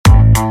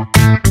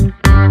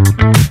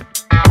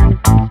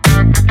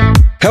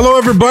Hello,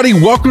 everybody.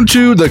 Welcome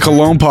to the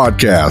Cologne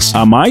Podcast.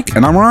 I'm Mike.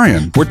 And I'm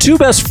Ryan. We're two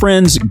best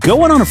friends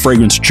going on a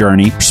fragrance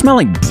journey,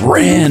 smelling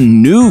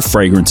brand new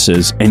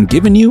fragrances and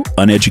giving you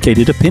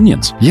uneducated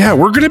opinions. Yeah,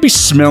 we're going to be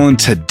smelling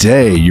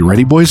today. You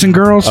ready, boys and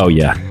girls? Oh,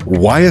 yeah.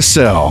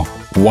 YSL.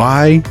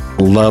 Elixir?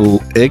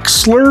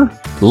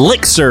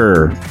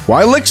 Elixir.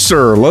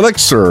 Elixir.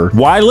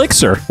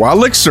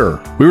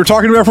 We were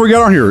talking about before we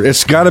got on here.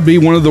 It's got to be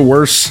one of the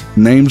worst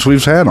names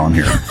we've had on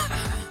here.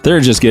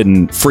 They're just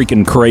getting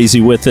freaking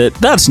crazy with it.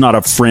 That's not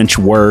a French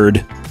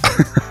word.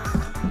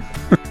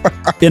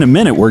 In a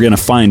minute, we're going to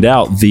find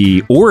out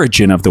the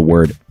origin of the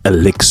word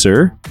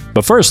elixir.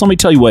 But first, let me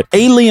tell you what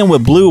Alien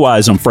with Blue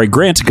Eyes on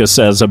Fragrantica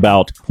says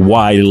about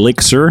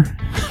Elixir.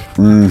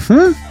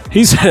 Mm-hmm.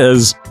 He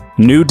says,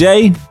 new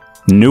day,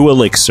 new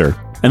elixir.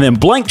 And then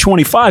Blank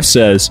 25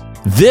 says,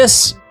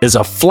 this is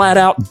a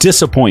flat-out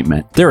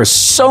disappointment. There is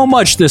so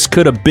much this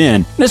could have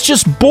been, and it's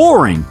just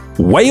boring,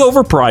 way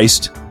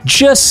overpriced.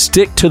 Just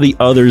stick to the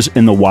others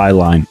in the Y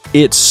line.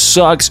 It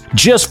sucks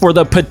just for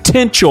the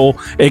potential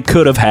it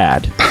could have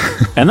had.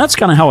 And that's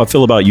kind of how I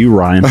feel about you,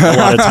 Ryan, a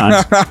lot of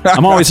times.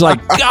 I'm always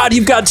like, God,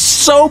 you've got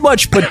so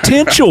much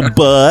potential,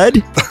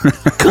 bud.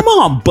 Come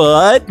on,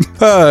 bud.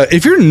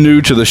 If you're new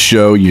to the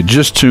show, you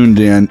just tuned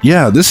in.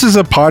 Yeah, this is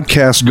a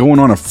podcast going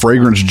on a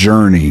fragrance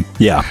journey.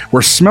 Yeah.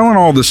 We're smelling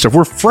all this stuff.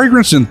 We're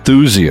fragrance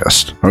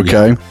enthusiasts,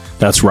 okay? Yeah.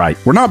 That's right.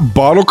 We're not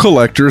bottle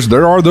collectors.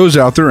 There are those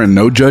out there, and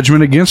no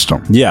judgment against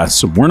them. Yeah,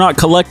 so we're not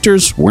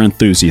collectors, we're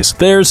enthusiasts.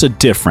 There's a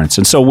difference.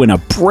 And so when a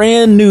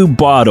brand new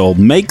bottle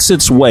makes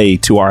its way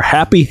to our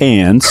happy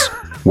hands,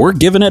 we're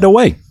giving it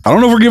away. I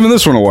don't know if we're giving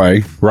this one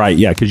away. Right,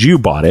 yeah, because you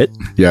bought it.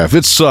 Yeah, if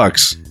it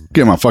sucks,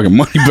 get my fucking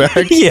money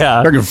back.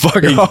 Yeah. I can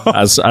fuck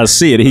off. I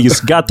see it. He's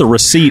got the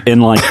receipt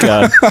in like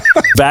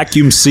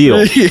vacuum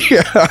seal.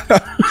 Yeah.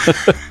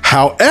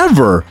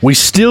 However, we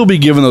still be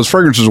giving those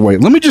fragrances away.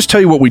 Let me just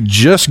tell you what we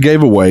just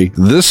gave away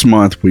this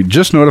month. We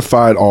just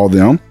notified all of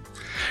them.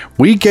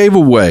 We gave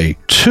away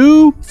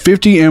 2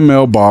 50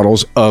 ml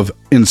bottles of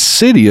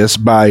Insidious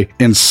by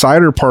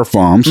Insider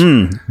Parfums.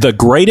 The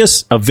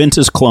greatest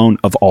Aventus clone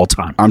of all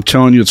time. I'm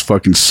telling you, it's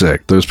fucking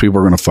sick. Those people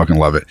are going to fucking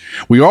love it.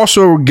 We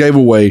also gave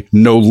away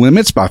No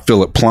Limits by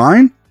Philip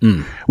Plein.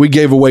 We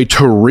gave away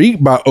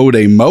Tariq by Eau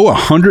de Mo,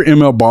 100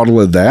 ml bottle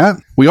of that.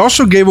 We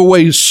also gave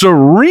away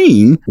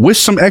Serene with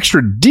some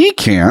extra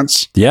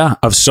decants. Yeah,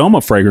 of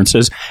Soma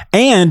fragrances.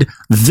 And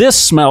This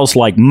Smells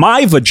Like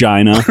My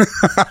Vagina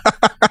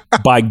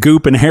by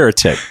Goop and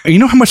Heretic. You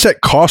know how much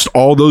that cost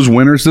all those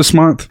winners this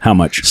month? How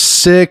much?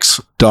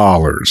 $6.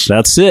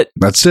 That's it.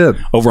 That's it.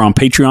 Over on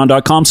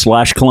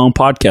patreon.com/Cologne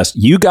Podcast.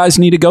 You guys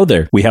need to go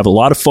there. We have a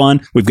lot of fun.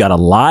 We've got a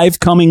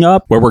live coming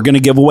up where we're going to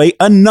give away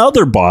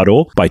another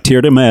bottle by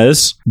Tier de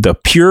Mez, the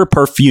pure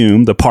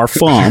perfume, the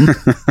parfum.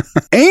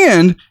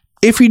 And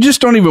if you just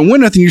don't even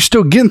win nothing, you're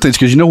still getting things,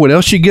 because you know what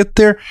else you get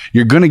there?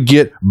 You're going to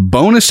get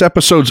bonus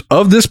episodes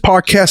of this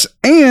podcast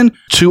and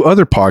 2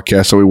 other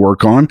podcasts that we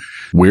work on,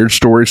 Weird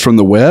Stories from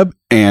the Web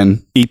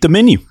and Eat the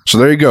Menu. So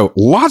there you go.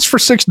 Lots for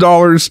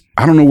 $6.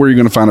 I don't know where you're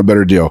going to find a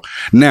better deal.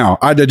 Now,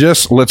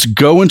 let's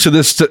go into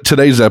this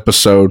today's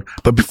episode.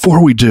 But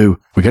before we do,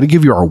 we got to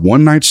give you our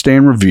one night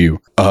stand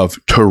review of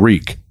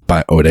Tariq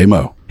by Eau de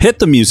Mo. Hit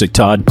the music,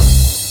 Todd.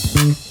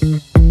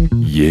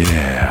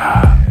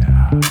 Yeah.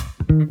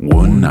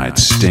 One night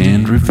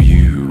stand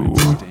review.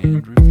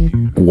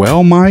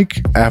 Well,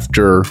 Mike,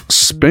 after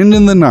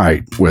spending the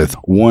night with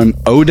one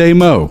Eau de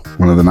Mo,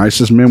 one of the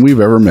nicest men we've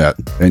ever met,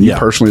 and you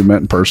personally met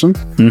in person,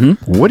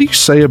 what do you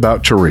say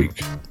about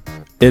Tariq?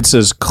 It's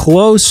as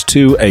close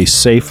to a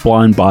safe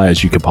blind buy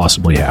as you could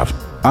possibly have.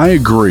 I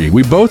agree.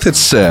 We both had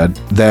said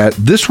that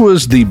this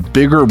was the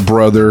bigger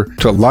brother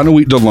to La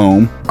Nuit de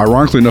l'Homme,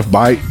 ironically enough,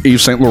 by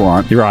Yves Saint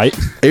Laurent. You're right.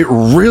 It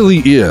really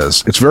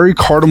is. It's very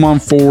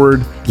cardamom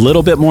forward. A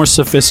little bit more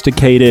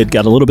sophisticated,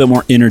 got a little bit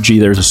more energy.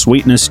 There's a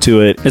sweetness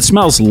to it. It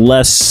smells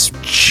less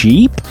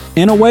cheap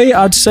in a way,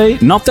 I'd say.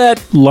 Not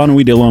that La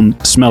Nuit de l'Homme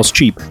smells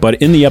cheap,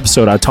 but in the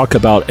episode, I talk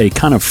about a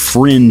kind of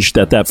fringe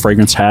that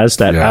fragrance has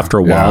that after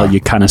a while, you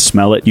kind of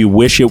smell it. You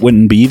wish it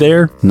wouldn't be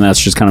there, and that's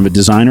just kind of a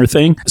designer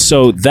thing.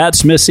 So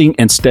that's missing.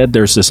 Instead,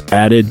 there's this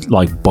added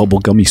like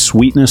bubblegummy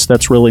sweetness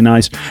that's really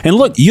nice. And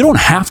look, you don't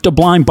have to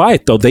blind buy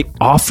it, though. They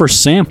offer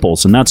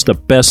samples, and that's the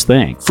best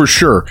thing. For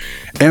sure.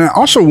 And I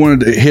also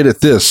wanted to hit at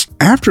this.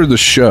 After the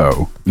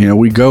show,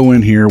 we go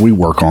in here, we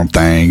work on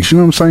things. You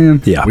know what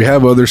I'm saying? Yeah. We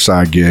have other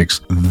side gigs.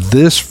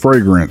 This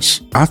fragrance,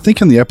 I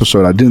think in the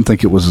episode, I didn't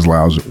think it was as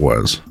loud as it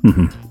was.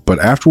 But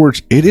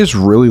afterwards, it is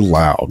really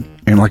loud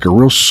in like a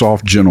real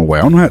soft, gentle way.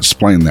 I don't know how to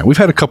explain that. We've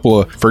had a couple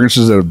of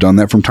fragrances that have done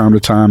that from time to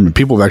time, and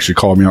people have actually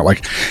called me out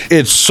like,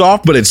 it's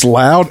soft, but it's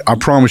loud. I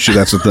promise you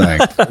that's the thing.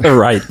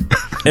 Right.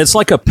 It's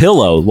like a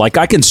pillow. Like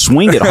I can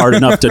swing it hard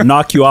enough to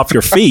knock you off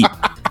your feet.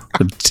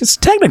 It's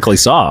technically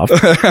soft.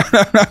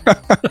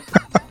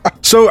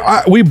 So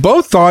we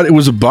both thought it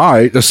was a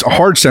buy, a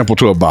hard sample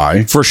to a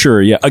buy. For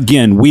sure, yeah.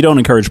 Again, we don't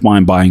encourage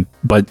blind buying,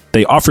 but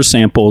they offer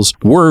samples.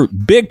 We're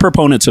big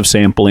proponents of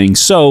sampling,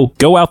 so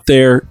go out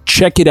there,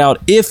 check it out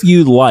if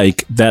you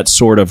like that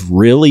sort of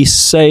really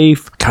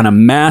safe, kind of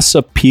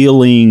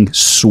mass-appealing,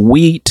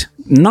 sweet,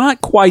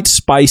 not quite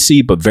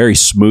spicy, but very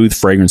smooth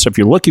fragrance. If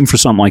you're looking for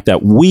something like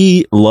that,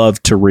 we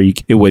love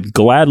Tariq. It would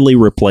gladly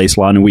replace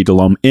La Nuit de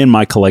l'Homme in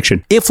my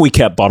collection if we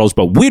kept bottles,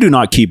 but we do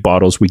not keep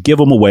bottles. We give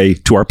them away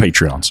to our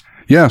Patreons.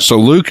 Yeah, so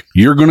Luke,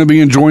 you're going to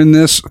be enjoying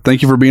this.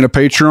 Thank you for being a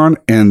Patreon.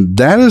 And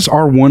that is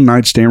our one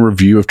night stand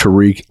review of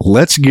Tariq.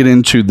 Let's get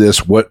into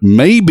this, what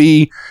may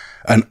be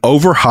an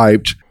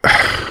overhyped,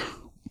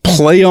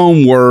 play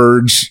on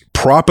words,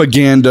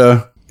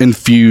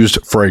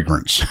 propaganda-infused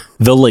fragrance.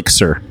 The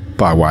Elixir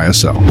by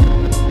YSL.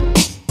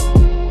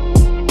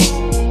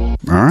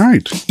 All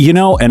right. You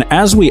know, and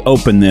as we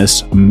open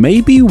this,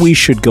 maybe we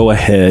should go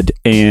ahead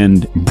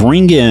and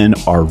bring in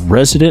our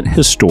resident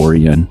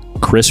historian,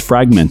 Chris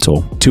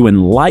Fragmental, to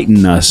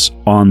enlighten us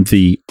on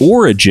the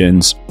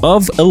origins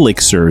of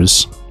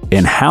elixirs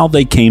and how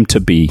they came to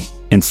be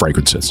in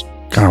fragrances.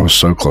 God, I was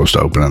so close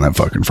to opening that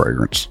fucking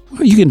fragrance.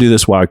 Well, you can do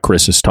this while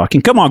Chris is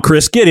talking. Come on,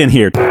 Chris, get in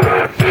here.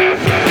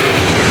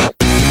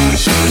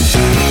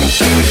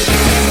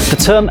 The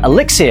term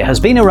elixir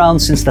has been around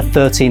since the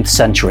 13th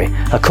century.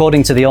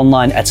 According to the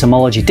online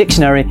etymology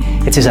dictionary,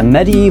 it is a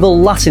medieval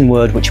Latin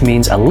word which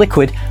means a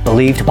liquid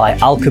believed by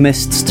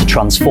alchemists to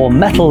transform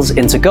metals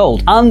into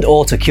gold and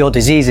or to cure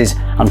diseases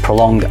and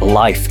prolong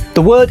life.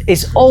 The word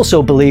is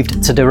also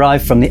believed to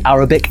derive from the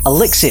Arabic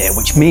elixir,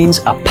 which means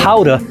a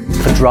powder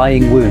for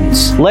drying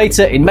wounds.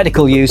 Later, in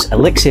medical use,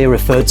 elixir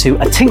referred to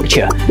a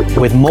tincture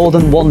with more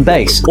than one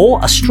base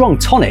or a strong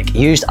tonic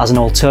used as an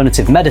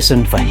alternative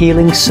medicine for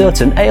healing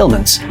certain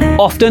ailments.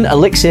 Often,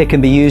 elixir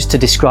can be used to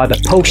describe a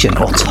potion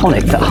or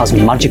tonic that has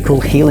magical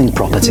healing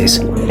properties.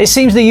 It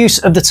seems the use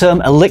of the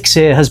term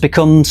elixir has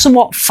become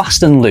somewhat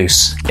fast and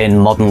loose in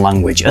modern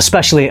language,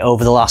 especially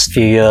over the last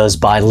few years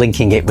by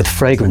linking it with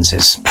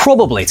fragrances.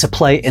 Probably to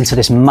play into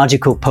this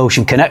magical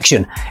potion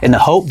connection in the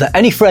hope that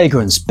any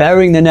fragrance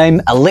bearing the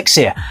name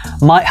elixir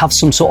might have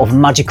some sort of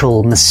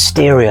magical,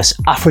 mysterious,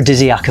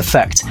 aphrodisiac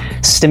effect,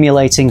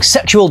 stimulating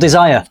sexual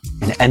desire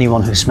in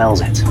anyone who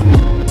smells it.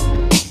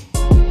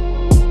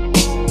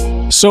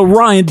 So,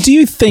 Ryan, do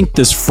you think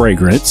this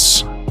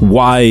fragrance,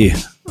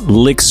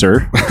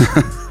 Elixir,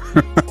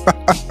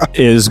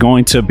 is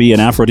going to be an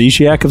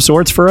aphrodisiac of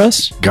sorts for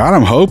us? God,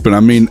 I'm hoping.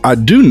 I mean, I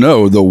do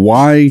know the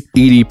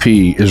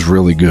YEDP is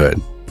really good.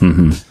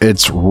 Mm-hmm.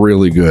 It's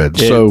really good.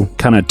 So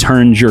kind of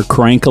turns your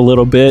crank a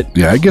little bit.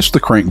 Yeah, it gets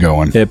the crank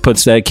going. It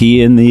puts that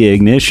key in the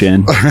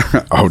ignition.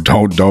 Oh,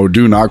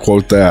 do not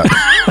quote that.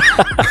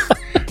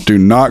 Do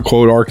not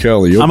quote R.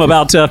 Kelly. I'm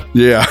about to.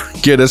 Yeah,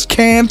 get us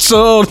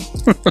canceled.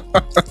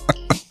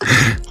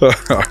 Oh,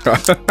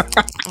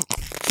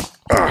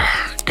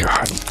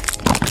 God.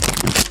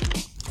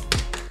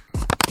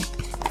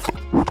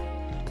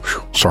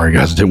 Sorry,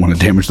 guys. I didn't want to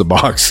damage the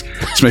box.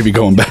 It's maybe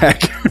going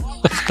back.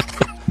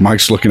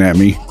 Mike's looking at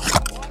me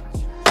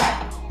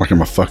like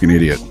I'm a fucking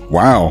idiot.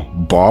 Wow.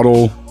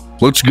 Bottle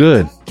looks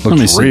good.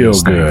 Looks real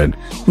good.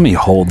 Let me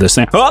hold this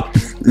thing. Oh!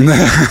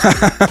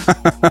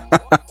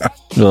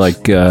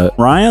 Like,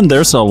 Ryan,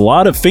 there's a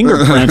lot of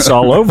fingerprints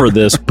all over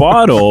this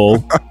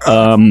bottle.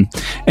 And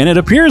it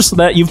appears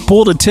that you've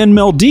pulled a 10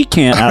 mil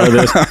decant out of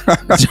this.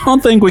 I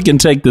don't think we can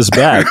take this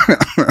back.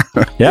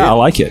 Yeah, I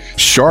like it.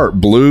 Sharp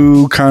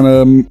blue, kind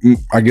of,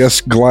 I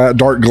guess,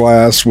 dark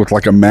glass with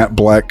like a matte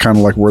black, kind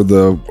of like where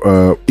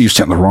the Yves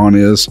Saint Laurent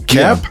is.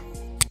 Cap. Yeah.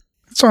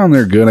 It's on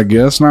there good, I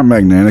guess. Not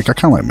magnetic. I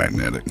kind of like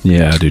magnetic.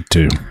 Yeah, I do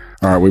too.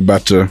 All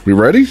right, we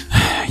ready?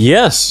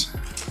 Yes.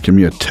 Give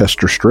me a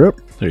tester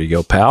strip. There you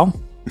go, pal.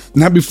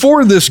 Now,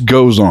 before this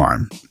goes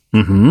on,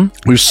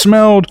 we've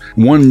smelled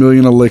 1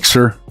 million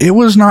Elixir. It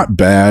was not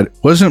bad.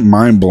 Wasn't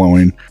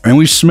mind-blowing. And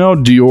we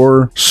smelled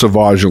Dior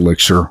Sauvage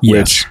Elixir,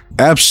 which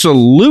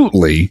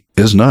absolutely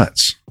is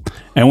nuts.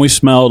 And we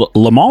smelled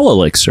Le Male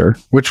Elixir,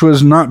 which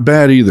was not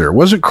bad either. It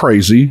wasn't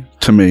crazy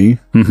to me.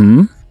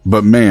 Mm-hmm.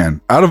 But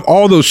man, out of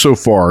all those so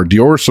far,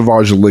 Dior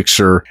Sauvage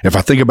Elixir, if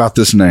I think about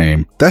this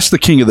name, that's the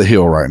king of the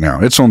hill right now.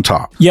 It's on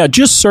top. Yeah,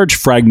 just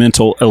search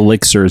Fragmental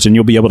Elixirs and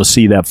you'll be able to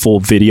see that full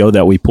video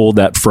that we pulled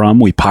that from.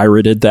 We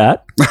pirated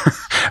that.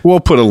 We'll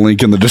put a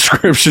link in the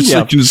description so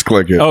you can just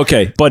click it.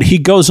 Okay, but he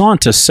goes on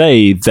to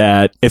say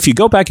that if you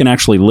go back and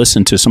actually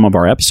listen to some of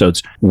our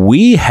episodes,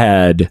 we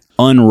had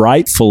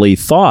unrightfully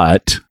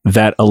thought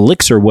that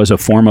elixir was a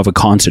form of a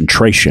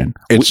concentration.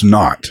 It's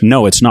not.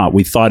 No, it's not.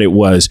 We thought it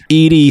was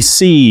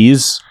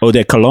EDCs, eau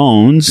de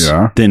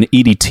colognes, then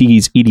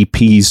EDTs,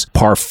 EDPs,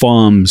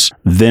 parfums,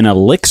 then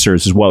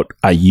elixirs is what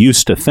I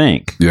used to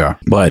think. Yeah.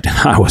 But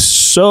I was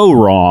so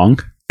wrong.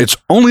 It's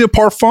only a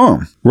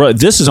parfum. Right,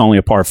 this is only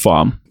a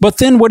parfum. But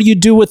then what do you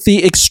do with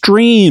the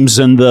extremes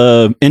and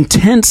the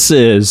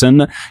intenses?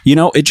 And,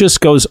 it just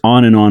goes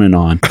on and on and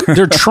on.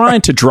 They're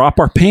trying to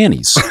drop our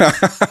panties.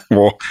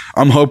 Well,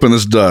 I'm hoping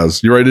this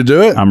does. You ready to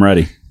do it? I'm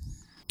ready.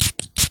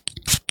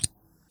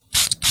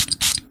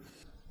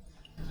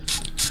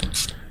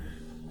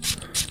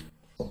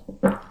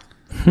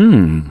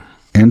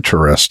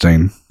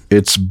 Interesting.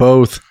 It's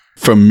both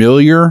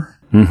familiar.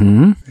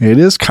 It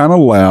is kind of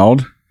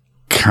loud,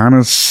 kind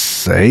of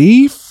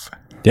safe.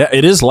 Yeah,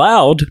 it is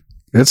loud.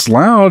 It's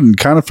loud and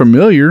kind of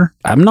familiar.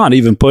 I'm not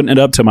even putting it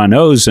up to my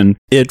nose, and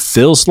it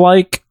feels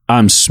like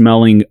I'm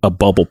smelling a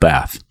bubble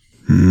bath.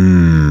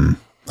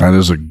 That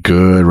is a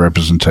good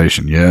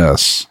representation.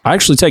 Yes. I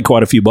actually take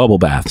quite a few bubble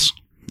baths.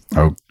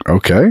 Oh,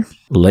 okay.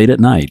 Late at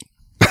night.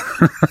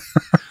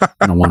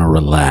 I want to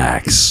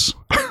relax.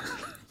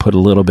 Put a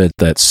little bit of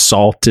that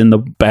salt in the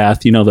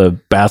bath. You know, the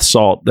bath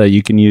salt that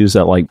you can use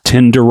that like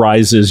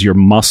tenderizes your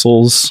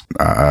muscles.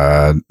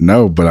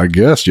 No, but I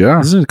guess,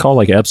 yeah. Isn't it called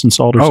like Epsom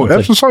salt or something? Oh,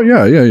 Epsom salt?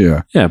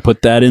 Yeah. Yeah,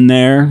 put that in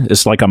there.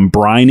 It's like I'm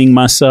brining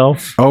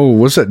myself. Oh,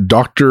 was that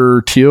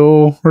Dr.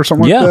 Teal or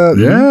something like that?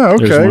 Yeah,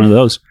 okay. There's one of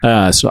those.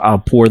 So I'll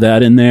pour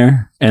that in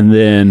there, and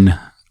then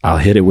I'll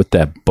hit it with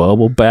that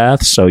bubble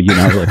bath. So, you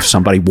know, if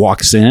somebody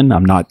walks in,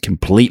 I'm not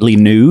completely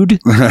nude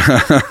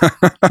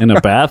in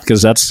a bath,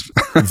 because that's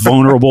a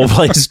vulnerable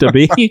place to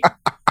be.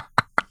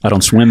 I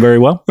don't swim very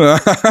well.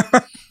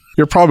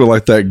 You're probably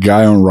like that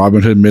guy on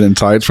Robin Hood Men in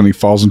Tights when he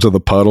falls into the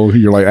puddle.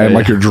 You're like,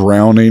 like you're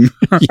drowning.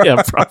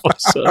 Yeah, probably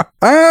so.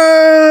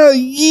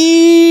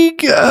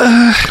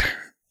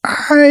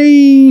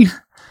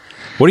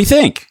 What do you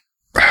think?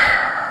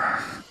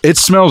 It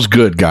smells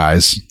good,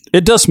 guys.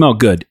 It does smell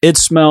good. It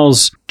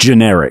smells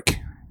generic.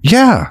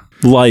 Yeah.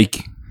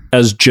 Like,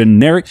 as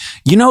generic.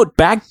 You know,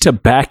 back to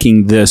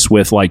backing this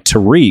with like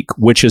Tariq,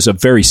 which is a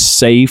very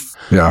safe,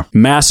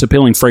 mass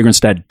appealing fragrance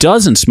that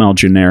doesn't smell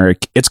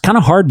generic. It's kind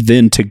of hard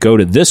then to go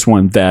to this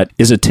one that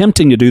is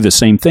attempting to do the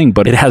same thing,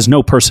 but it has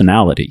no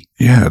personality.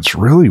 Yeah, it's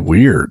really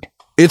weird.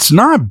 It's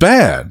not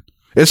bad.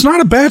 It's not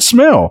a bad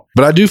smell,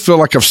 but I do feel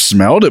like I've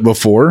smelled it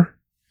before.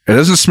 It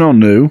doesn't smell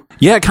new.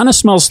 Yeah, it kind of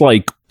smells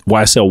like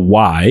YSL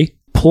Y.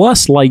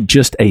 Plus, like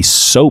just a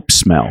soap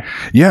smell.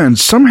 Yeah, and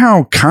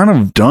somehow kind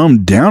of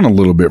dumbed down a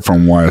little bit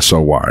from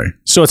YSL.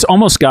 So it's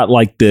almost got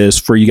like this,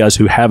 for you guys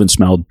who haven't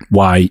smelled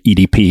Y,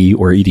 EDP,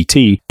 or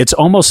EDT, it's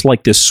almost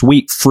like this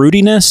sweet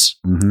fruitiness,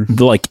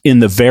 like in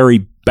the very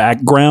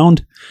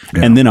background,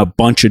 and then a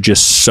bunch of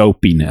just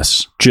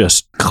soapiness.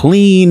 Just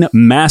clean,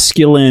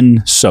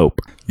 masculine soap.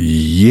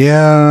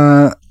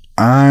 Yeah,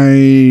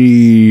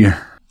 I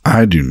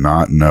do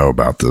not know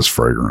about this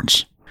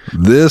fragrance.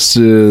 This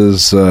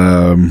is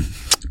a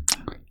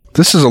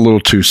little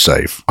too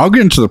safe. I'll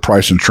get into the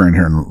price and trend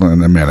here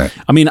in a minute.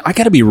 I mean, I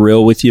got to be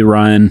real with you,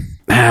 Ryan.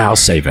 I'll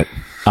save it.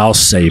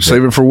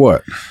 Save it for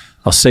what?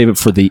 I'll save it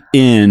for the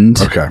end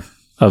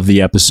of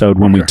the episode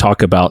when we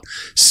talk about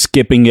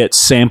skipping it,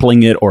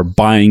 sampling it, or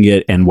buying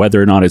it, and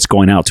whether or not it's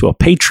going out to a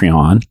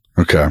Patreon.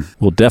 Okay.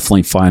 We'll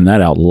definitely find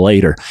that out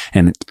later.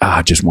 And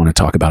I just want to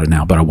talk about it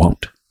now, but I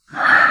won't.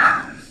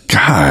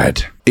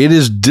 God, it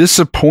is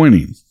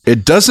disappointing.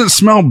 It doesn't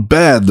smell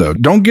bad, though.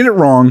 Don't get it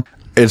wrong.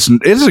 It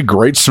is a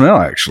great smell,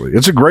 actually.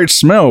 It's a great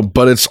smell,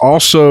 but it's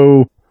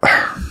also...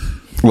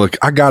 Look,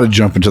 I got to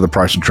jump into the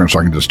price and trend so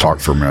I can just talk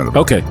for a minute.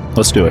 Okay,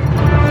 let's do it.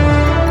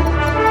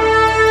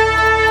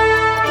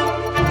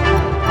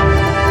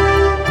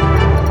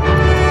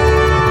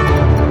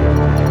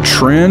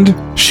 Trend,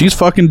 she's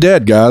fucking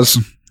dead, guys.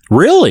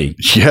 Really?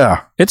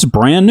 Yeah. It's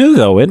brand new,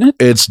 though, isn't it?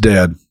 It's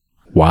dead.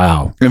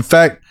 Wow. In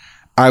fact,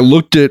 I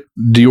looked at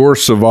Dior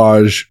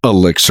Sauvage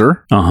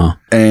Elixir,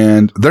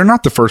 and they're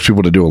not the first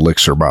people to do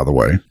Elixir, by the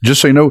way.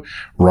 Just so you know,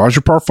 Roger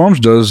Parfums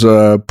does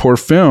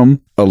Parfum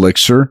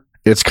Elixir.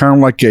 It's kind of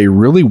like a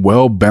really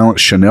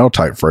well-balanced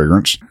Chanel-type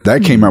fragrance.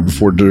 That came out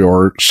before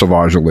Dior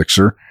Sauvage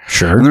Elixir.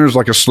 Sure. And there's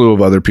like a slew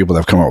of other people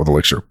that have come out with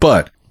Elixir.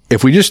 But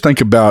if we just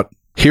think about,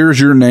 here's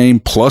your name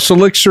plus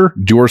Elixir,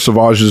 Dior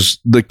Sauvage is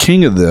the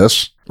king of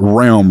this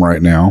realm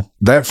right now.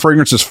 That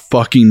fragrance is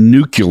fucking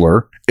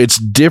nuclear. It's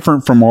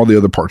different from all the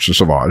other parts of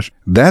Sauvage.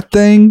 That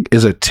thing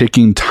is a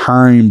ticking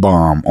time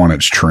bomb on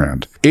its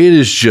trend. It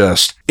is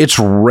just, it's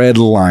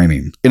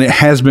redlining. And it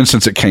has been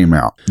since it came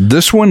out.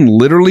 This one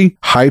literally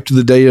hyped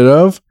the day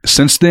of.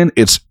 Since then,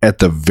 it's at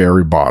the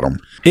very bottom.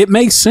 It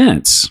makes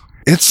sense.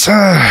 It's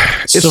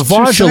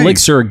Sauvage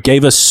Elixir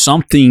gave us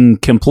something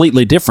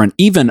completely different.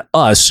 Even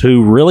us,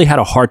 who really had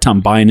a hard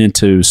time buying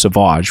into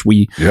Sauvage,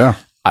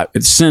 I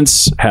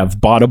since have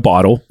bought a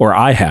bottle, or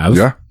I have.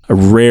 Yeah. I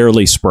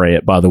rarely spray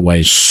it, by the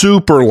way.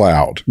 Super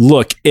loud.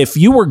 Look, if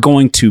you were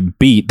going to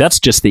beat,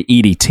 that's just the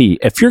EDT.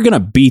 If you're going to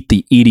beat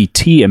the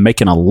EDT and make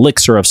an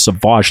elixir of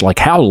Sauvage, like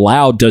how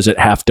loud does it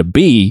have to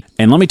be?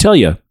 And let me tell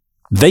you,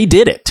 they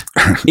did it.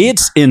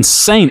 It's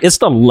insane. It's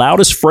the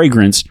loudest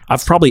fragrance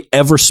I've probably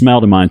ever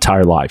smelled in my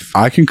entire life.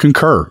 I can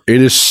concur.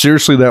 It is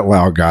seriously that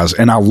loud, guys.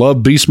 And I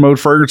love beast mode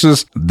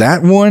fragrances.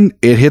 That one,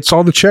 it hits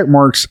all the check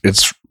marks.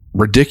 It's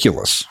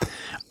ridiculous.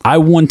 I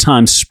one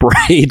time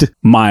sprayed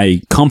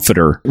my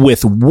comforter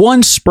with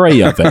one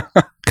spray of it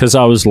because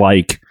I was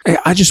like, hey,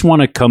 I just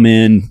want to come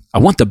in. I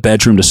want the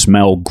bedroom to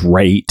smell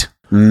great,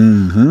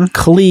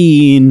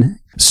 clean.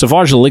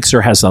 Sauvage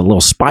Elixir has a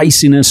little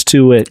spiciness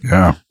to it.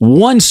 Yeah.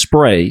 One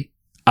spray,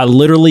 I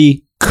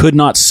literally could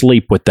not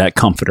sleep with that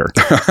comforter.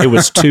 It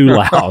was too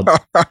loud.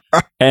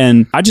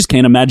 And I just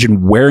can't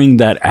imagine wearing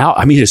that out.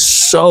 I mean, it's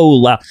so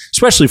loud,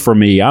 especially for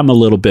me. I'm a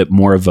little bit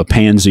more of a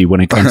pansy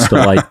when it comes to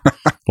like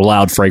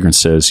loud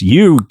fragrances.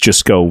 You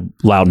just go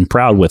loud and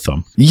proud with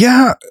them.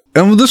 Yeah.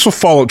 And this will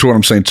follow to what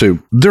I'm saying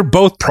too. They're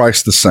both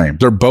priced the same.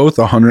 They're both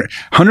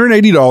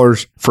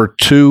 $180 for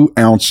 2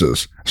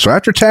 ounces. So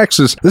after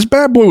taxes, this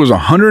bad boy was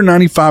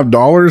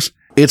 $195.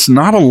 It's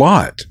not a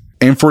lot.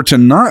 And for it to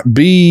not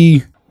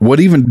be what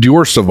even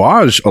Dior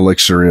Sauvage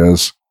Elixir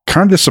is,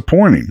 kind of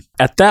disappointing.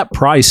 At that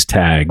price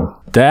tag,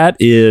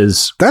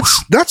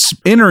 that's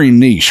entering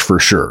niche for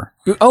sure.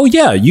 Oh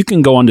yeah, you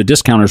can go onto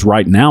discounters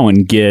right now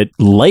and get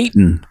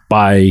Leighton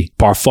by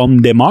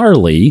Parfum de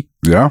Marly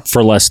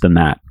for less than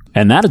that.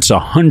 And that it's a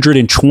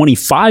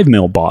 125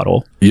 ml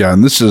bottle. Yeah,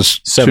 and this is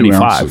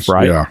 75,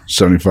 right? Yeah,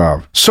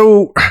 75.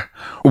 So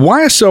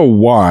YSL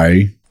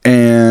Y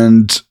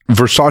and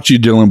Versace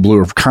Dylan Blue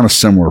are kind of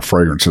similar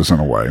fragrances in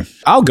a way.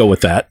 I'll go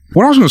with that.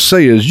 What I was going to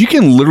say is you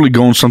can literally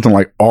go on something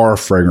like our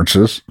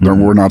fragrances.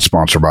 Mm-hmm. We're not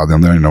sponsored by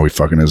them. They don't even know we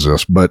fucking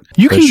exist. But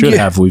you they should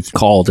have. We've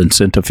called and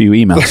sent a few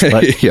emails.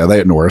 But yeah,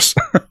 they ignore us.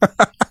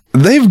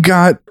 They've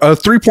got a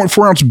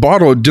 3.4 ounce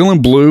bottle of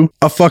Dylan Blue,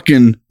 a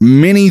fucking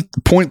mini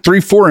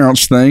 0.34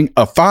 ounce thing,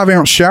 a 5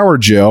 ounce shower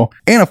gel,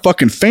 and a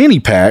fucking fanny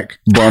pack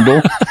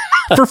bundle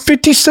for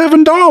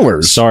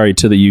 $57. Sorry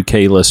to the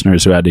UK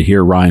listeners who had to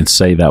hear Ryan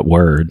say that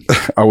word.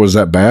 Oh, was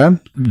that bad?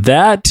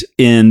 That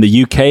in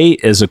the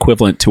UK is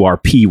equivalent to our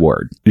P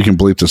word. You can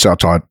bleep this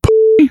out, Todd.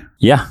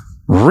 Yeah.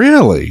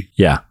 Really?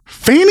 Yeah.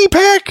 Fanny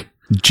pack?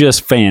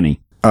 Just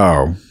fanny.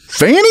 Oh.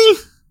 Fanny?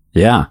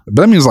 Yeah.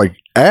 That means like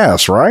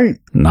ass, right?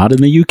 Not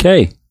in the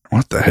UK.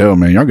 What the hell,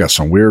 man? Y'all got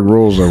some weird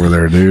rules over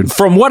there, dude.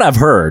 From what I've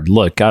heard,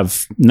 look,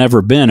 I've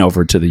never been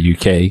over to the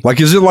UK. Like,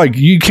 is it like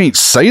you can't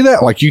say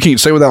that? Like, you can't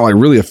say without like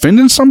really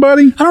offending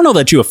somebody? I don't know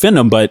that you offend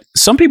them, but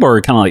some people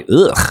are kind of like,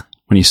 ugh,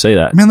 when you say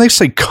that. Man, they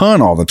say cunt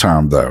all the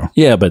time, though.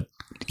 Yeah, but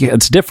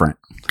it's different.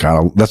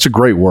 God, that's a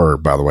great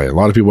word, by the way. A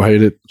lot of people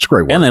hate it. It's a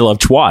great word. And they love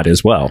twat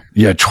as well.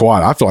 Yeah,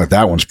 twat. I feel like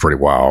that one's pretty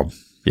wild.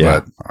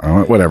 Yeah.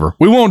 But whatever.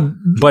 We won't.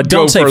 But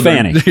don't say further.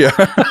 Fanny. Yeah.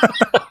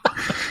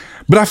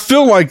 But I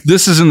feel like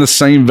this is in the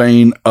same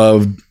vein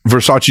of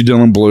Versace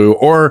Dylan Blue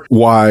or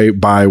Y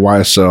by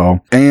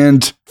YSL.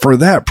 And for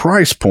that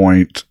price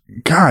point,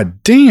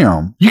 god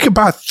damn, you could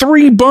buy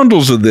 3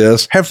 bundles of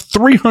this, have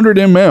 300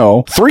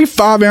 ml, 3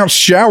 5-ounce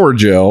shower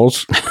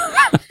gels.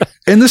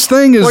 And this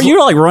thing is... Well, you're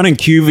like running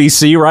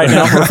QVC right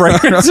now for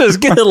fragrances.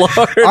 Good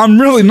Lord.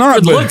 I'm really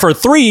not. Look for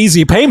 3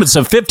 easy payments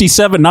of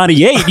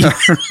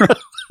 $57.98.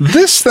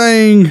 This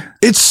thing,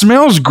 it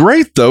smells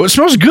great, though. It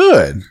smells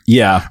good.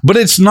 Yeah. But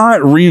it's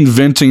not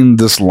reinventing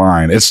this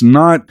line. It's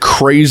not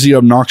crazy,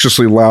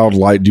 obnoxiously loud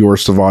like Dior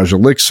Sauvage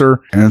Elixir.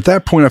 And at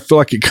that point, I feel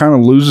like it kind of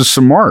loses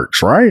some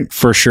marks, right?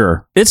 For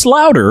sure. It's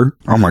louder.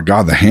 Oh, my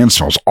God. The hand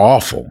smells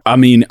awful. I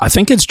mean, I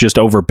think it's just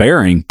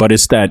overbearing, but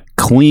it's that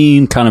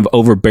clean kind of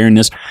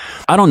overbearingness.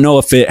 I don't know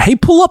if it... Hey,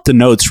 pull up the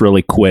notes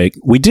really quick.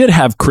 We did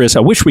have Chris.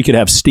 I wish we could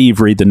have Steve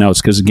read the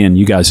notes because, again,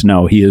 you guys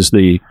know he is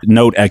the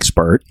note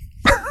expert.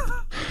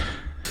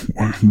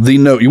 The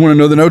note, you want to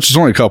know the notes? There's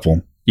only a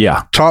couple.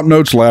 Yeah. Top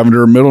notes,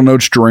 lavender. Middle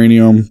notes,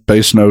 geranium.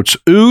 Base notes,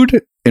 oud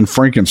and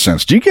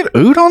frankincense. Do you get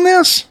oud on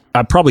this?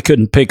 I probably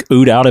couldn't pick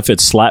oud out if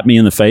it slapped me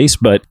in the face,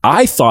 but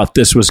I thought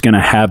this was going to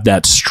have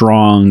that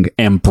strong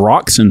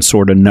ambroxan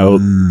sort of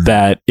note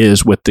that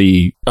is with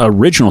the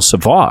original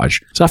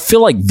Sauvage. So I feel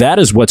like that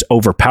is what's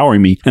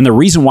overpowering me. And the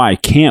reason why I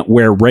can't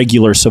wear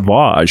regular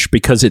Sauvage,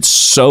 because it's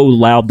so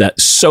loud, that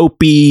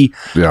soapy,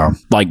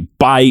 like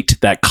bite,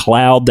 that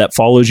cloud that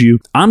follows you.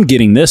 I'm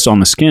getting this on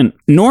the skin.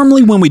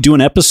 Normally when we do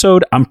an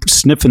episode, I'm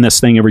sniffing this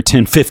thing every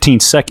 10, 15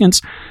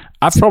 seconds.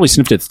 I've probably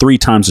sniffed it 3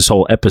 times this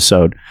whole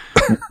episode.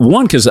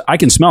 One, because I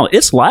can smell it.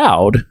 It's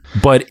loud,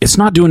 but it's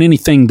not doing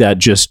anything that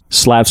just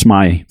slaps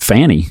my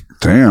fanny.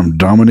 Damn,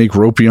 Dominique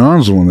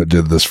Ropion's the one that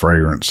did this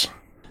fragrance.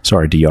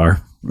 Sorry,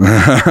 DR.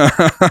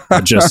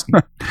 Just,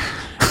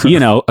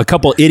 a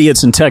couple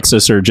idiots in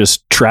Texas are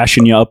just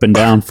trashing you up and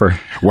down for,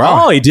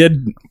 wow. Oh, he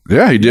did.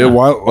 Yeah, he did.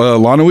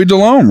 La Nuit de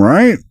l'Homme,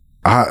 right?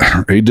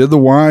 He did the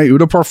Y Eau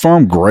de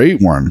Parfum.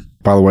 Great one.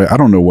 By the way, I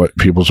don't know what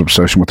people's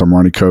obsession with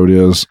Armani Code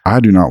is. I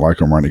do not like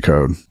Armani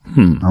Code.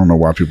 I don't know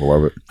why people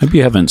love it. Maybe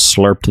you haven't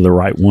slurped the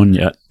right one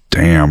yet.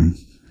 Damn.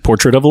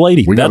 Portrait of a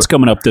Lady. That's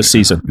coming up this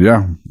season.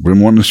 Yeah.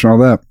 Been wanting to smell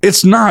that.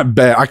 It's not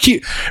bad.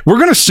 We're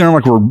going to sound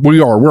like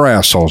we're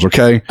assholes,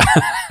 okay?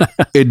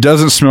 It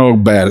doesn't smell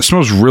bad. It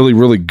smells really,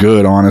 really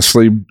good,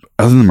 honestly,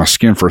 other than my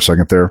skin for a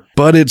second there.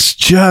 But it's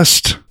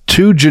just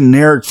too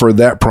generic for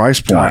that price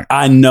point.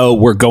 I know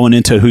we're going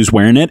into who's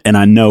wearing it, and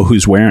I know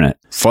who's wearing it.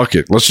 Fuck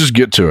it. Let's just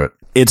get to it.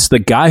 It's the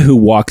guy who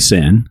walks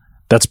in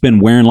that's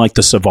been wearing like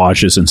the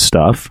Sauvages and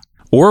stuff,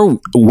 or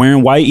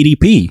wearing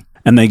YEDP,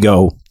 and they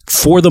go,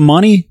 for the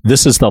money,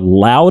 this is the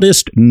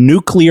loudest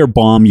nuclear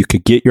bomb you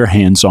could get your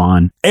hands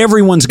on.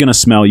 Everyone's going to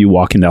smell you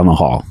walking down the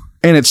hall.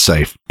 and it's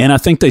safe. And I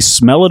think they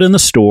smell it in the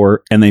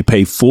store and they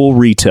pay full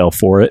retail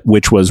for it,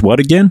 which was what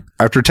again?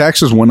 After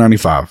taxes,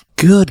 $195.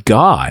 Good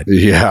God.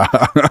 Yeah.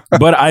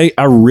 But I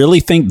really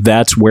think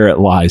that's where it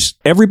lies.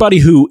 Everybody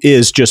who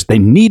is just, they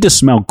need to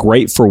smell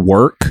great for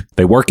work.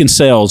 They work in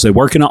sales. They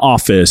work in an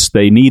office.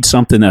 They need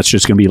something that's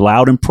just going to be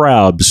loud and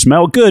proud, to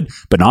smell good,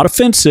 but not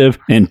offensive,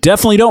 and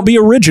definitely don't be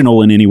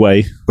original in any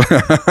way.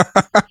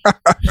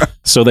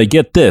 So they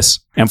get this.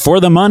 And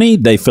for the money,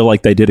 they feel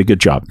like they did a good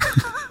job.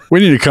 We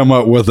need to come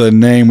up with a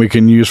name we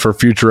can use for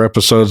future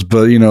episodes,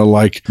 but,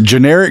 like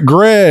generic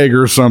Greg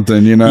or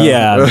something,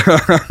 Yeah.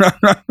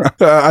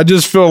 I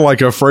just feel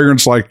like a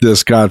fragrance like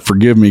this, God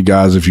forgive me,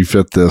 guys, if you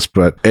fit this,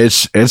 but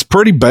it's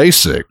pretty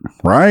basic,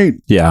 right?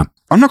 Yeah.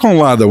 I'm not going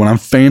to lie, though, when I'm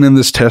fanning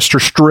this tester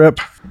strip,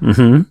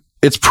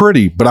 it's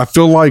pretty, but I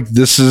feel like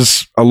this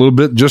is a little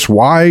bit just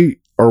Y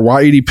or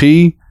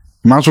YEDP.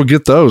 Might as well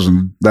get those,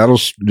 and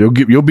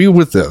you'll be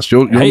with this.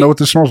 You'll know what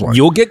this smells like.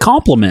 You'll get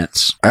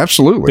compliments.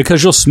 Absolutely.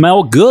 Because you'll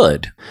smell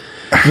good.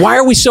 Why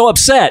are we so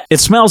upset? It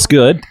smells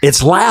good.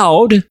 It's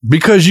loud.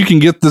 Because you can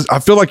get this. I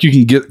feel like you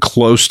can get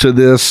close to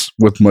this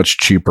with much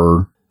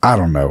cheaper. I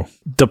don't know.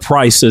 The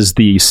price is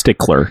the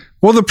stickler.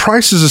 Well, the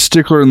price is a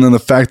stickler, and then the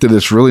fact that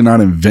it's really not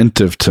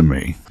inventive to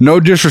me. No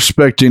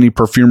disrespect to any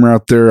perfumer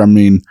out there. I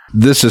mean,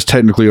 this is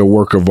technically a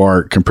work of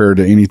art compared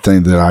to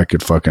anything that I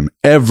could fucking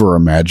ever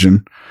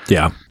imagine.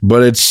 Yeah.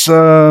 But it's,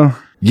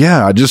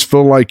 I just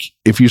feel like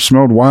if you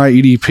smelled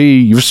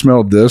YEDP, you've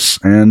smelled this.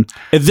 And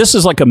if this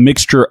is like a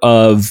mixture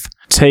of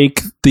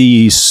take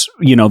these,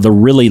 the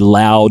really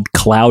loud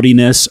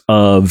cloudiness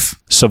of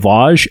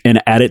Sauvage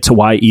and add it to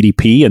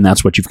YEDP, and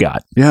that's what you've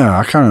got. Yeah,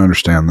 I kind of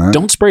understand that.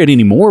 Don't spray it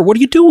anymore. What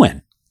are you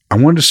doing? I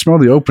wanted to smell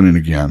the opening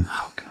again.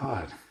 Oh,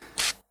 God.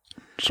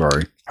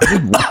 Sorry.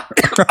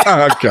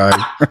 Okay.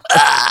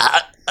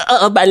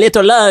 My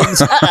little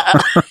lungs.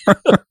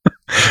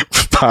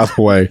 By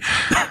the way,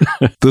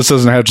 this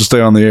doesn't have to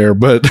stay on the air,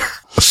 but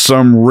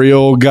some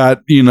reel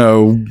got,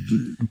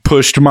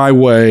 pushed my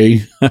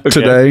way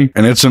today.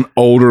 And it's an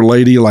older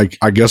lady, like,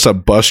 I guess a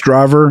bus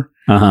driver.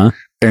 Uh-huh.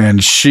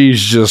 And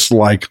she's just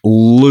like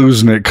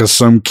losing it because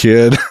some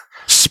kid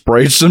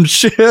sprayed some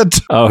shit.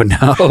 Oh,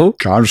 no.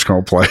 I'm just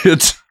going to play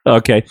it.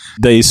 Okay.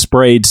 They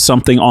sprayed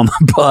something on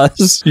the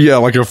bus. Yeah,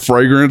 like a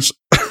fragrance.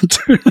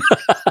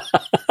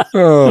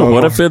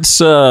 What if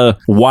it's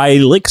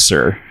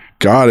Elixir?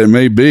 God, it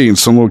may be. And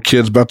some little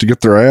kid's about to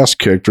get their ass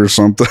kicked or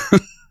something.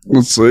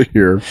 Let's see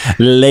here.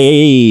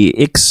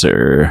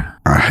 Elixir.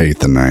 I hate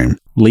the name.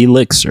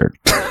 Elixir.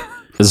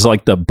 This is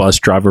like the bus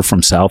driver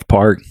from South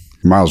Park.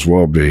 Might as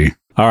well be.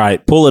 All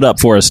right. Pull it up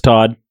for us,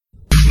 Todd.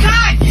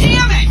 God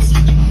damn it!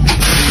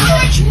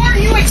 How much more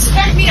do you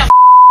expect me to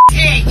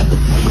take?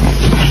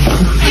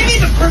 Give me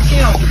the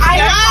perfume.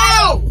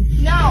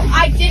 No,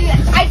 I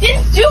didn't. I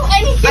didn't do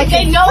anything. I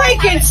can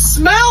freaking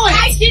smell it.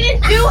 I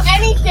didn't do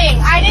anything.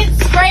 I didn't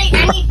spray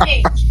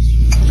anything.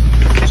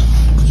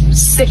 I'm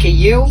sick of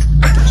you.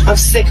 I'm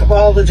sick of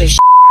all of this.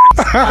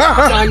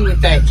 I'm done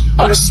with it. I'm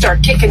gonna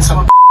start kicking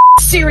some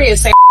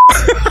serious ass.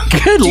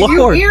 Good Lord. Do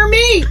you hear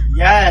me?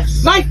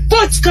 Yes. My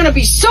foot's gonna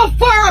be so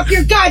far up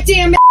your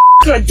goddamn ass,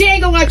 it's gonna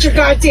dangle out your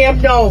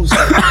goddamn nose.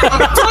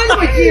 I'm done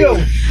with you.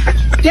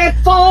 That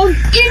phone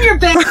in your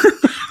bed.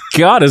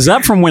 God, is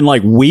that from when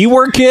we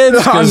were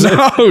kids?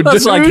 No,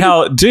 that's dude. like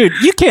how, dude,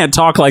 you can't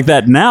talk like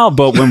that now,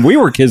 but when we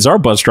were kids, our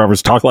bus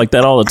drivers talk like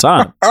that all the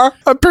time.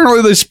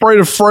 Apparently they sprayed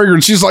a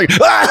fragrance. She's like,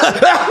 fuck.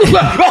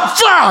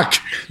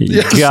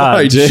 God,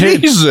 like,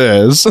 dude.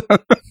 Jesus.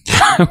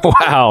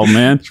 Wow,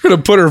 man. She's going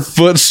to put her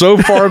foot so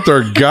far up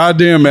their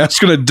goddamn ass,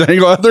 going to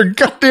dangle out their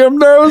goddamn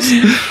nose.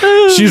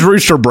 She's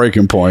reached her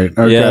breaking point.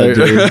 Okay? Yeah,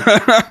 dude.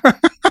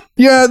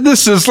 Yeah,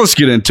 let's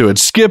get into it.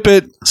 Skip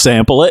it.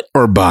 Sample it.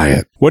 Or buy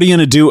it. What are you going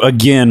to do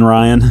again,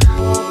 Ryan?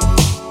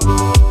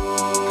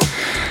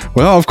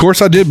 Well, of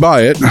course I did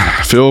buy it.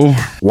 I feel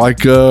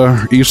like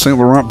Yves Saint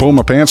Laurent pulled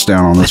my pants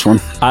down on this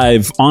one.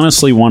 I've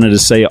honestly wanted to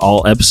say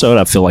all episode,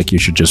 I feel like you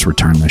should just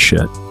return this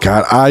shit.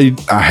 God, I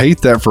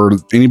hate that for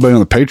anybody on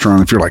the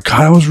Patreon. If you're like,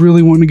 God, I was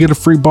really wanting to get a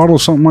free bottle or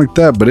something like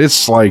that. But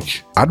it's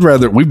like,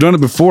 we've done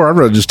it before. I'd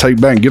rather just take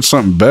it back and get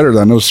something better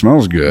that I know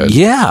smells good.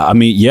 Yeah, I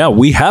mean, yeah,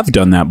 we have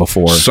done that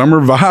before. Summer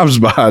Vibes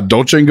by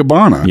Dolce &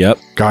 Gabbana. Yep.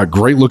 God,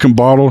 great looking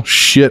bottle,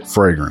 shit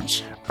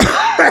fragrance.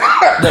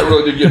 That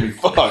really did get me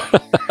fucked.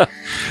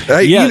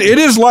 Hey, Yeah. it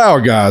is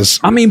loud, guys.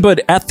 I mean,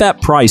 but at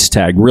that price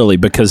tag, really,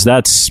 because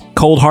that's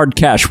cold hard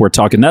cash we're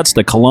talking. That's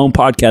the Cologne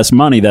podcast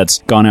money that's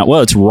gone out.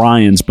 Well, it's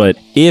Ryan's, but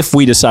if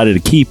we decided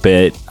to keep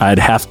it, I'd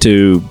have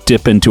to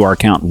dip into our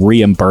account and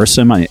reimburse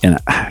him.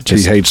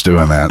 He hates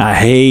doing that. I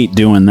hate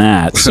doing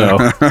that. So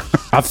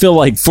I feel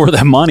like for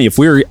that money, if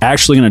we were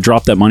actually going to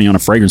drop that money on a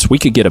fragrance, we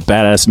could get a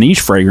badass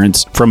niche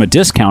fragrance from a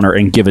discounter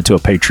and give it to a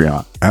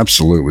Patreon.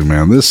 Absolutely,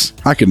 man.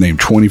 I could name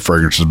 20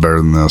 fragrances better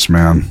than this,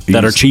 man.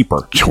 That are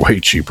cheaper. Way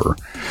cheaper.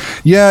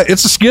 Yeah,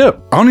 it's a skip.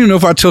 I don't even know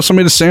if I'd tell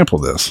somebody to sample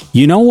this.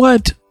 You know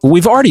what?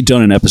 We've already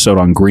done an episode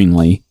on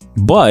Greenlee,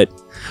 but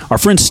our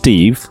friend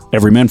Steve,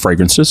 Everyman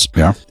Fragrances,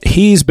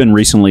 he's been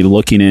recently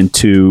looking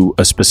into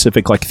a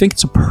specific, like I think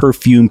it's a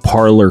perfume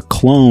parlor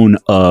clone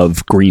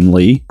of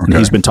Greenlee. And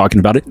he's been talking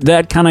about it.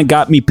 That kind of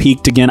got me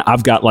peaked again.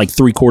 I've got like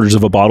 3/4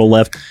 of a bottle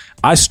left.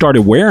 I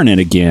started wearing it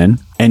again,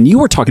 and you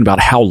were talking about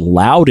how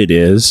loud it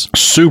is.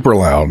 Super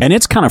loud. And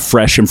it's kind of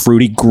fresh and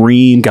fruity,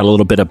 green, got a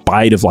little bit of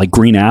bite of like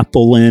green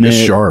apple in it.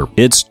 It's sharp.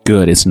 It's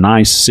good. It's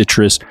nice,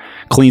 citrus,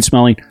 clean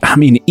smelling. I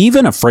mean,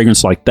 even a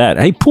fragrance like that.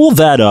 Hey, pull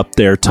that up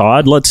there,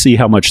 Todd. Let's see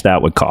how much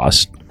that would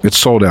cost. It's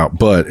sold out,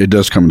 but it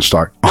does come in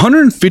stock.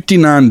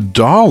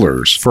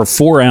 $159 for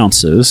 4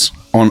 ounces.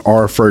 On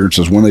our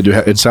fragrances when they do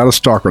have, it's out of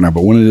stock right now,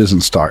 but when it is in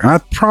stock, and I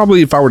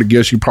probably, if I were to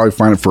guess, you'd probably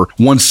find it for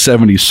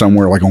 $170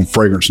 somewhere, like on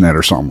Fragrance Net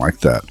or something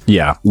like that.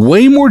 Yeah,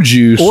 way more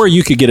juice. Or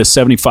you could get a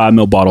 75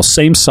 ml bottle,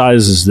 same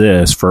size as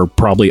this, for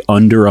probably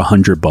under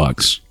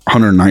 $100.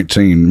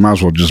 119. Might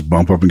as well just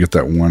bump up and get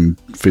that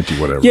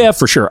 150, whatever. Yeah,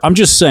 for sure. I'm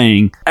just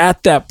saying,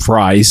 at that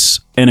price,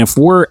 and if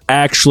we're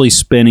actually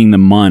spending the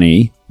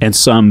money, and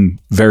some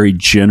very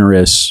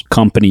generous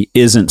company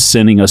isn't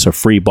sending us a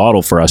free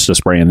bottle for us to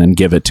spray and then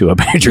give it to a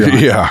Patreon.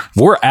 Yeah.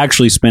 We're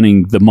actually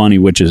spending the money,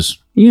 which is,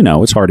 you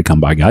know, it's hard to come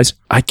by, guys.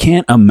 I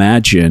can't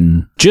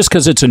imagine, just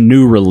because it's a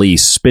new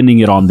release, spending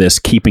it on this,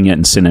 keeping it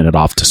and sending it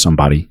off to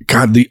somebody.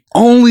 God, the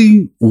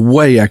only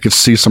way I could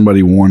see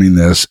somebody wanting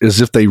this is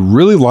if they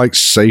really like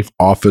safe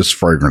office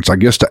fragrance. I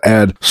guess to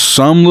add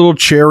some little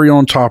cherry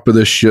on top of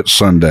this shit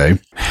sundae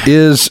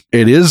is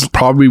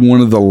probably one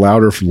of the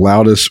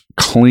loudest,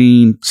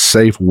 clean,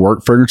 safe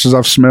work fragrances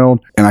I've smelled.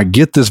 And I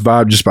get this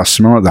vibe just by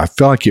smelling it. I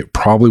feel like it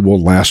probably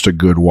will last a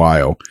good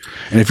while.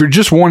 And if you're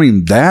just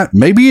wanting that,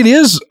 maybe it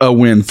is a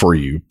win for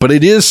you, but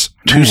it is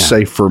too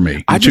safe for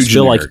me. I just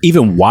feel like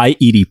even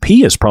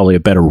YEDP is probably a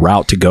better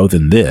route to go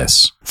than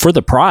this for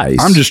the price.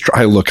 I'm just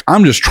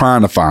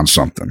trying to find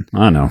something.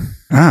 I know.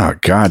 Ah,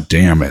 God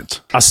damn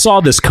it. I saw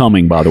this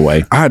coming, by the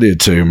way. I did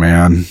too,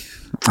 man.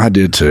 I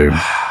did too.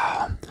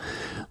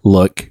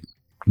 Look,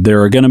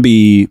 there are going to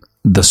be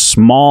the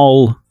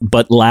small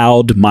but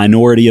loud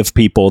minority of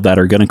people that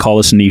are going to call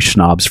us niche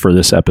snobs for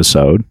this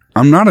episode.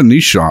 I'm not a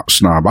niche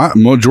snob.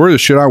 Majority of the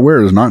shit I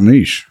wear is not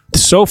niche.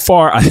 So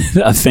far,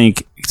 I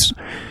think...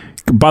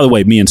 By the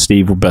way, me and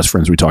Steve, we're best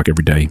friends. We talk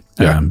every day.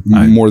 Yeah,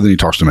 more than he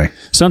talks to me.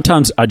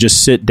 Sometimes I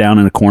just sit down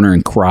in a corner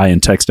and cry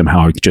and text him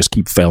how I just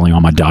keep failing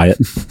on my diet.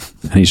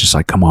 And he's just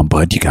like, come on,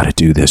 bud, you got to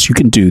do this. You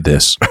can do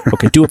this.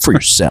 Okay, do it for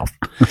yourself.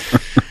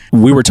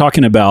 We were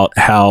talking about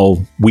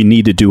how we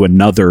need to do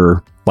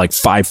another like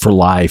 5 for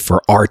Life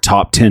for our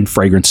top 10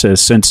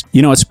 fragrances, since,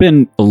 you know, it's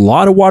been a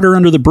lot of water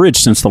under the bridge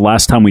since the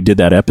last time we did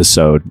that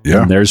episode.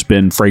 Yeah. And there's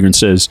been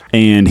fragrances,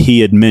 and he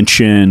had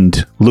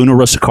mentioned Luna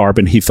Rosa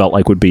Carbon, he felt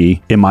like would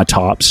be in my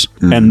tops.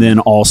 And then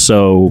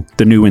also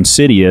the new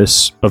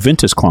Insidious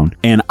Aventus clone.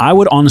 And I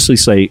would honestly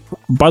say,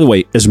 by the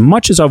way, as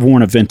much as I've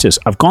worn Aventus,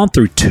 I've gone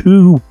through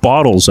 2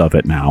 bottles of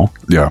it now.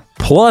 Yeah.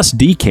 Plus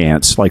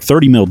decants, like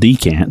 30 ml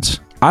decants.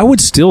 I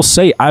would still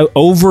say,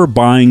 over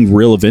buying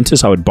real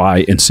Aventus, I would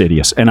buy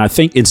Insidious. And I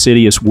think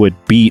Insidious would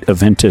beat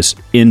Aventus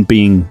in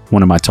being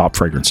one of my top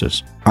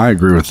fragrances. I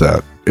agree with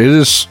that. It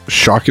is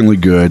shockingly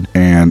good,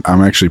 and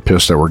I'm actually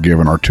pissed that we're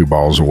giving our 2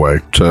 bottles away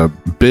to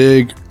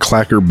Big,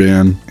 Clacker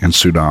Ben, and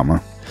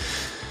Sudama.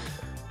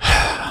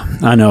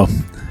 I know.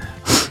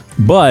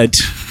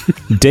 But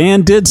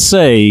Dan did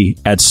say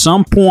at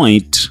some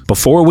point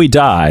before we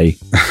die,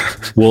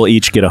 we'll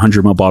each get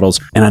 100 ml bottles.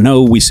 And I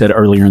know we said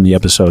earlier in the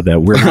episode that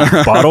we're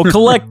not bottle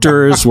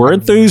collectors, we're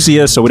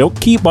enthusiasts, so we don't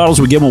keep bottles,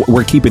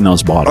 we're keeping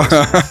those bottles.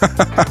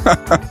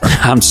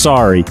 I'm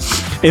sorry.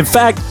 In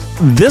fact,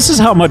 this is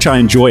how much I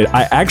enjoyed it.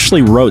 I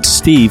actually wrote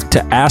Steve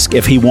to ask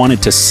if he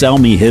wanted to sell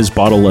me his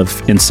bottle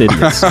of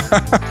Insidious.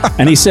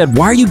 And he said,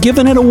 why are you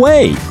giving it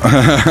away?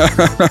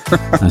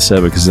 I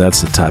said, because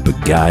that's the type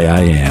of guy I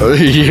am.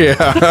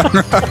 Yeah.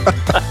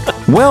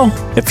 Well,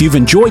 if you've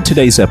enjoyed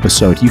today's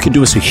episode, you can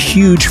do us a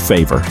huge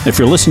favor. If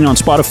you're listening on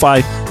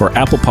Spotify or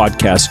Apple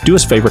Podcasts, do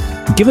us a favor,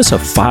 give us a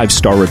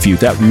 5-star review.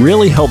 That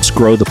really helps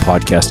grow the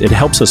podcast. It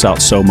helps us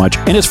out so much,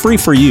 and it's free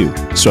for you.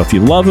 So if you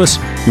love us,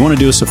 you want to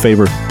do us a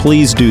favor,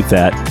 please do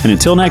that. And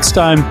until next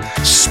time,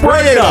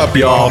 spray it up,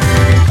 y'all.